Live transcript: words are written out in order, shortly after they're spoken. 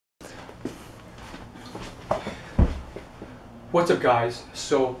What's up, guys?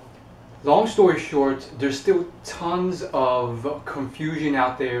 So, long story short, there's still tons of confusion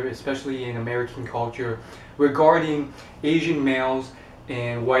out there, especially in American culture, regarding Asian males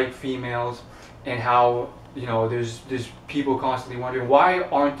and white females, and how there's people constantly wondering why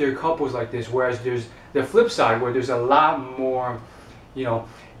aren't there couples like this, whereas there's the flip side where there's a lot more you know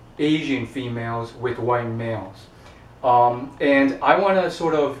Asian females with white males. And I want to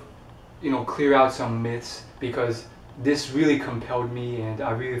sort of clear out some myths, because this really compelled me, and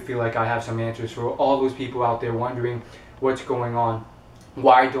I really feel like I have some answers for all those people out there wondering what's going on,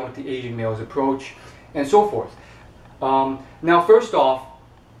 why don't the Asian males approach, and so forth. Now, first off,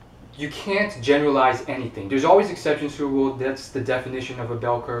 you can't generalize anything. There's always exceptions to a rule. That's the definition of a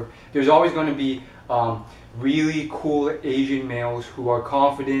bell curve. There's always going to be really cool Asian males who are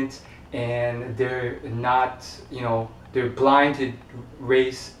confident, and they're not, they're blind to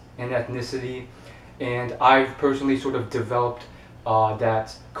race and ethnicity. And I've personally sort of developed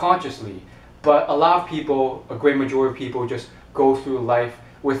that consciously. But a lot of people, a great majority of people, just go through life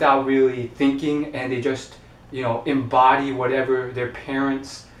without really thinking, and they just, embody whatever their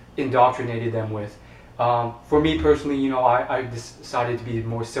parents indoctrinated them with. For me personally, I decided to be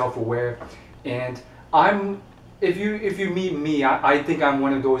more self-aware, and if you meet me, I think I'm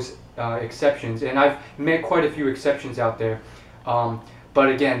one of those exceptions, and I've met quite a few exceptions out there. But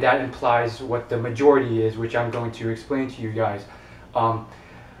again, that implies what the majority is, which I'm going to explain to you guys.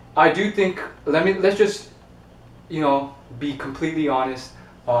 I do think, let's just, be completely honest.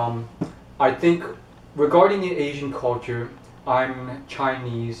 I think regarding the Asian culture, I'm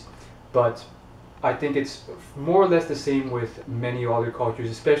Chinese, but I think it's more or less the same with many other cultures,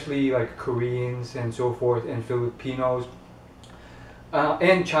 especially like Koreans and so forth, and Filipinos,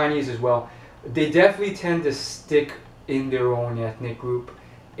 and Chinese as well. They definitely tend to stick in their own ethnic group,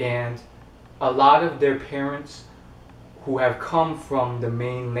 and a lot of their parents who have come from the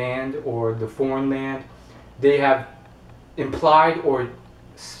mainland or the foreign land, they have implied or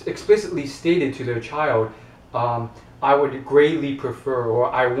explicitly stated to their child, I would greatly prefer,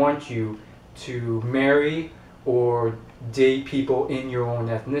 or I want you to marry or date people in your own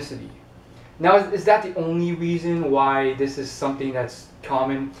ethnicity. Now, is that the only reason why this is something that's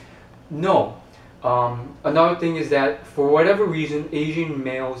common? No. Another thing is that for whatever reason, Asian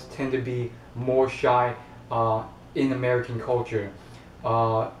males tend to be more shy in American culture.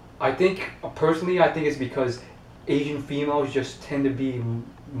 I think, personally, I think it's because Asian females just tend to be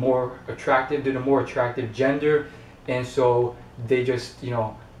more attractive. They're the more attractive gender, and so they just,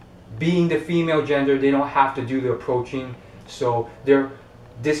 being the female gender, they don't have to do the approaching, so their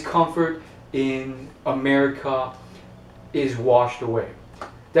discomfort in America is washed away.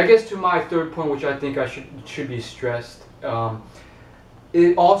 That gets to my third point, which I think should be stressed.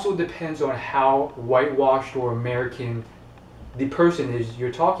 It also depends on how whitewashed or American the person is you're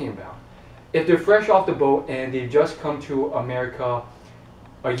talking about. If they're fresh off the boat and they've just come to America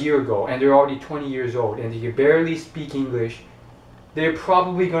a year ago and they're already 20 years old and they can barely speak English, they're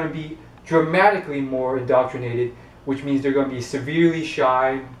probably going to be dramatically more indoctrinated, which means they're going to be severely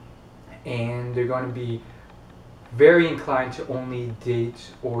shy, and they're going to be very inclined to only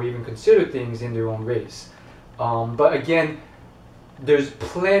date or even consider things in their own race. But again, there's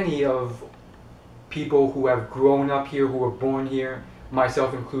plenty of people who have grown up here, who were born here,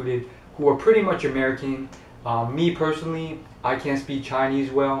 myself included, who are pretty much American. Me personally, I can't speak Chinese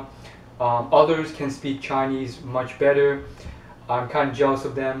well. Others can speak Chinese much better. I'm kind of jealous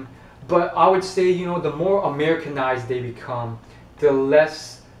of them. But I would say, the more Americanized they become, the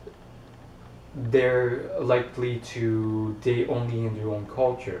less they're likely to date only in their own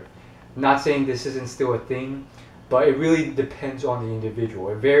culture. Not saying this isn't still a thing, but it really depends on the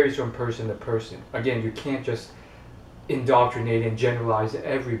individual. It varies from person to person. Again, you can't just indoctrinate and generalize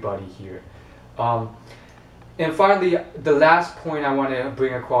everybody here. And finally, the last point I want to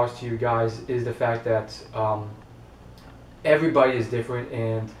bring across to you guys is the fact that everybody is different,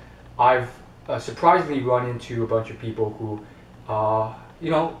 and I've surprisingly run into a bunch of people who,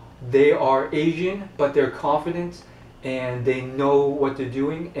 they are Asian, but they're confident and they know what they're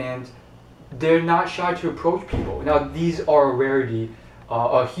doing, and they're not shy to approach people. Now, these are a rarity,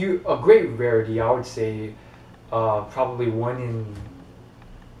 a great rarity, I would say, probably 1 in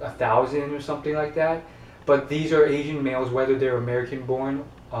 1,000 or something like that. But these are Asian males, whether they're American born,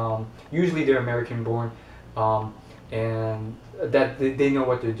 usually they're American born, and that they know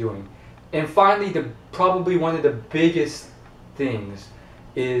what they're doing. And finally, probably one of the biggest things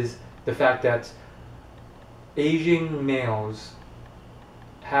is the fact that Asian males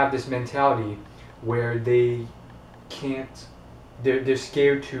have this mentality where they can't, they're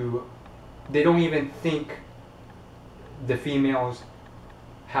scared to, they don't even think the females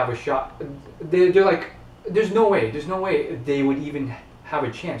have a shot. They're like, there's no way they would even have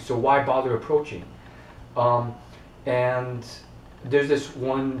a chance. So why bother approaching? And there's this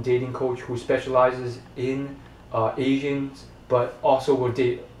one dating coach who specializes in Asians, but also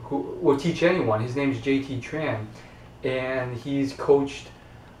who will teach anyone. His name is JT Tran, and he's coached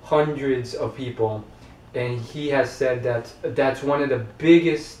hundreds of people, and he has said that that's one of the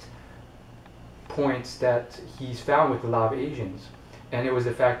biggest points that he's found with a lot of Asians, and it was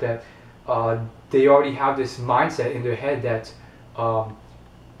the fact that they already have this mindset in their head that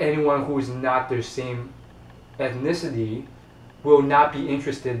anyone who is not their same ethnicity will not be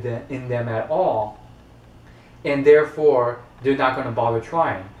interested in them at all, and therefore they're not going to bother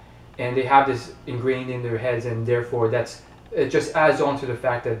trying, and they have this ingrained in their heads, and therefore it just adds on to the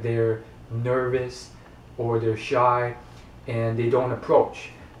fact that they're nervous or they're shy and they don't approach.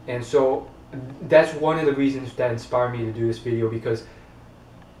 And so that's one of the reasons that inspired me to do this video, because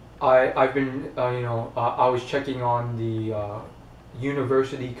I've been I was checking on the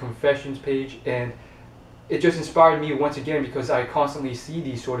university confessions page, and it just inspired me once again, because I constantly see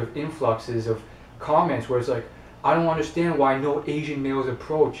these sort of influxes of comments where it's like, I don't understand why no Asian males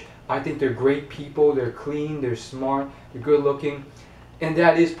approach. I think they're great people, they're clean, they're smart, they're good looking, and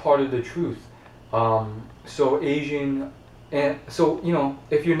that is part of the truth. So Asian, and so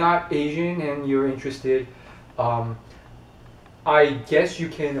if you're not Asian and you're interested, I guess you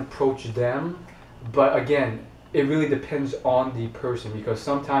can approach them, but again, it really depends on the person, because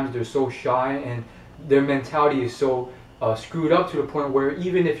sometimes they're so shy and their mentality is so screwed up to the point where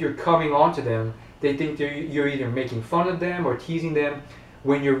even if you're coming on to them, they think you're either making fun of them or teasing them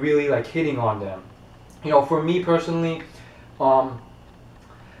when you're really like hitting on them. For me personally, I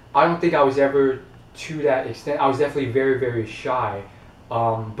don't think I was ever to that extent. I was definitely very, very shy,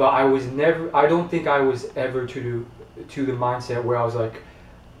 but I don't think I was ever to the mindset where I was like,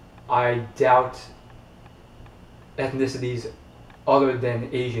 I doubt ethnicities other than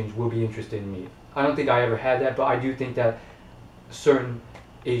Asians will be interested in me. I don't think I ever had that, but I do think that certain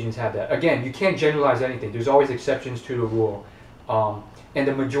Asians have that. Again, you can't generalize anything. There's always exceptions to the rule, and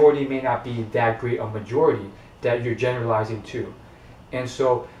the majority may not be that great a majority that you're generalizing to. And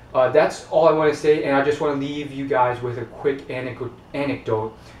so that's all I want to say, and I just want to leave you guys with a quick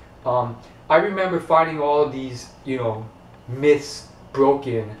anecdote. I remember finding all of these myths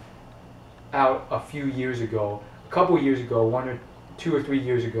broken out a few years ago, a couple of years ago, 1 or 2 or 3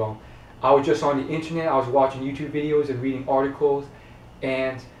 years ago. I was just on the internet, I was watching YouTube videos and reading articles,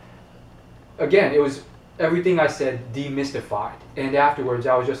 and again, it was everything I said demystified. And afterwards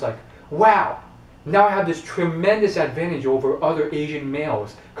I was just like, wow, now I have this tremendous advantage over other Asian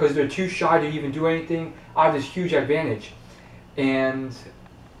males, because they're too shy to even do anything. I have this huge advantage. And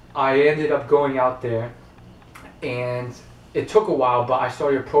I ended up going out there, and it took a while, but I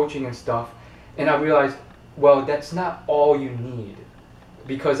started approaching and stuff, and I realized, well, that's not all you need,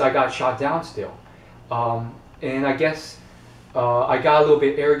 because I got shot down still. And I guess I got a little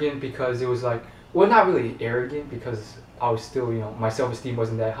bit arrogant, because it was like, well, not really arrogant, because I was still, my self-esteem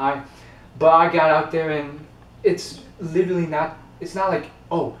wasn't that high, but I got out there, and it's literally it's not like,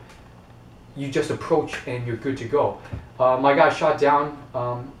 oh, you just approach and you're good to go. I got shot down.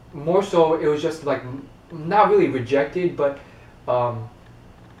 More so, it was just like, not really rejected, but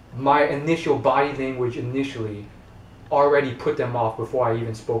my initial body language initially already put them off before I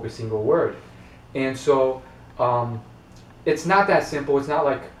even spoke a single word. And so it's not that simple. It's not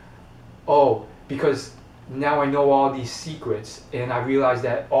like, oh, because now I know all these secrets and I realize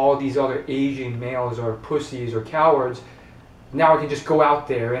that all these other Asian males are pussies or cowards, now I can just go out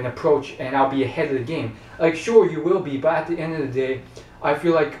there and approach and I'll be ahead of the game. Like, sure, you will be, but at the end of the day, I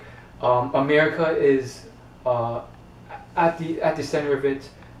feel like America is at the center of it,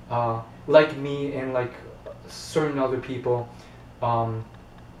 like me and like certain other people.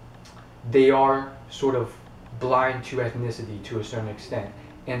 They are sort of blind to ethnicity to a certain extent.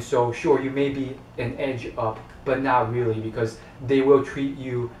 And so, sure, you may be an edge up, but not really, because they will treat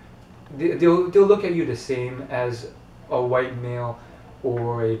you, they'll look at you the same as a white male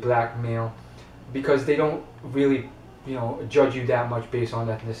or a black male, because they don't really, judge you that much based on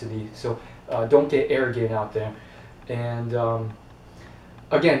ethnicity. So don't get arrogant out there. And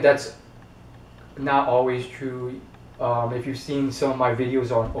again, that's not always true. If you've seen some of my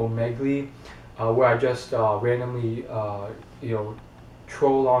videos on Omegle, where I just randomly,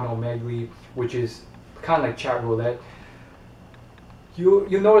 troll on Omegle, which is kind of like chat roulette, you'll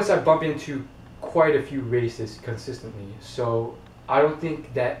notice I bump into quite a few races consistently. So I don't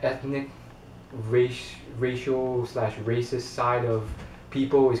think that ethnic, racial / racist side of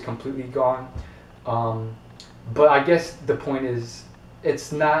people is completely gone. But I guess the point is,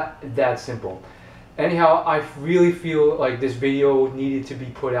 it's not that simple. Anyhow, I really feel like this video needed to be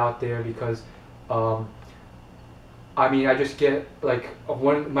put out there because um, I mean, I just get like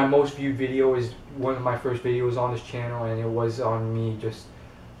my most viewed video is one of my first videos on this channel, and it was on me just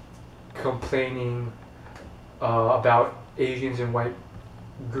complaining about Asian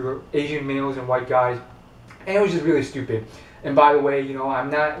males and white guys, and it was just really stupid. And by the way, you know, I'm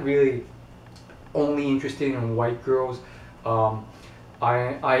not really only interested in white girls.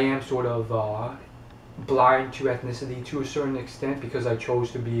 I am sort of blind to ethnicity to a certain extent because I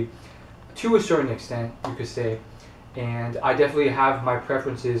chose to be, to a certain extent, you could say. And I definitely have my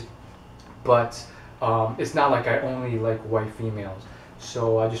preferences, but it's not like I only like white females.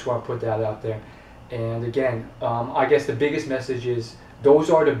 So I just want to put that out there. And again, I guess the biggest message is those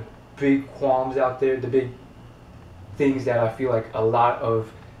are the big qualms out there, the big things that I feel like a lot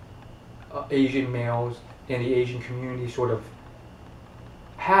of Asian males in the Asian community sort of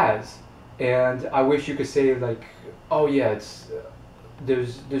has. And I wish you could say like, oh yeah, it's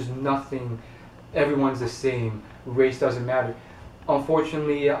there's nothing, everyone's the same, race doesn't matter.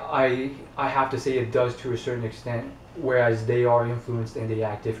 Unfortunately, I have to say it does to a certain extent, whereas they are influenced and they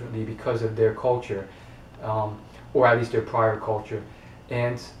act differently because of their culture, or at least their prior culture.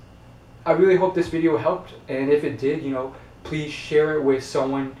 And I really hope this video helped, and if it did, you know, please share it with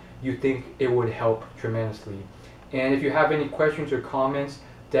someone you think it would help tremendously. And if you have any questions or comments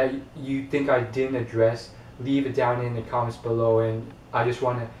that you think I didn't address, leave it down in the comments below. And I just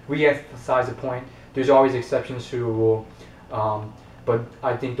want to re-emphasize the point, there's always exceptions to the rule, but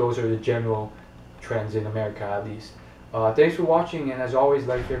I think those are the general trends in America, at least. Thanks for watching, and as always,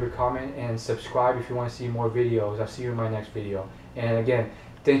 like, favorite, comment, and subscribe if you want to see more videos. I'll see you in my next video. And again,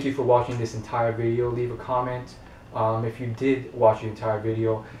 thank you for watching this entire video. Leave a comment if you did watch the entire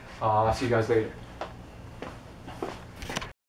video. I'll see you guys later.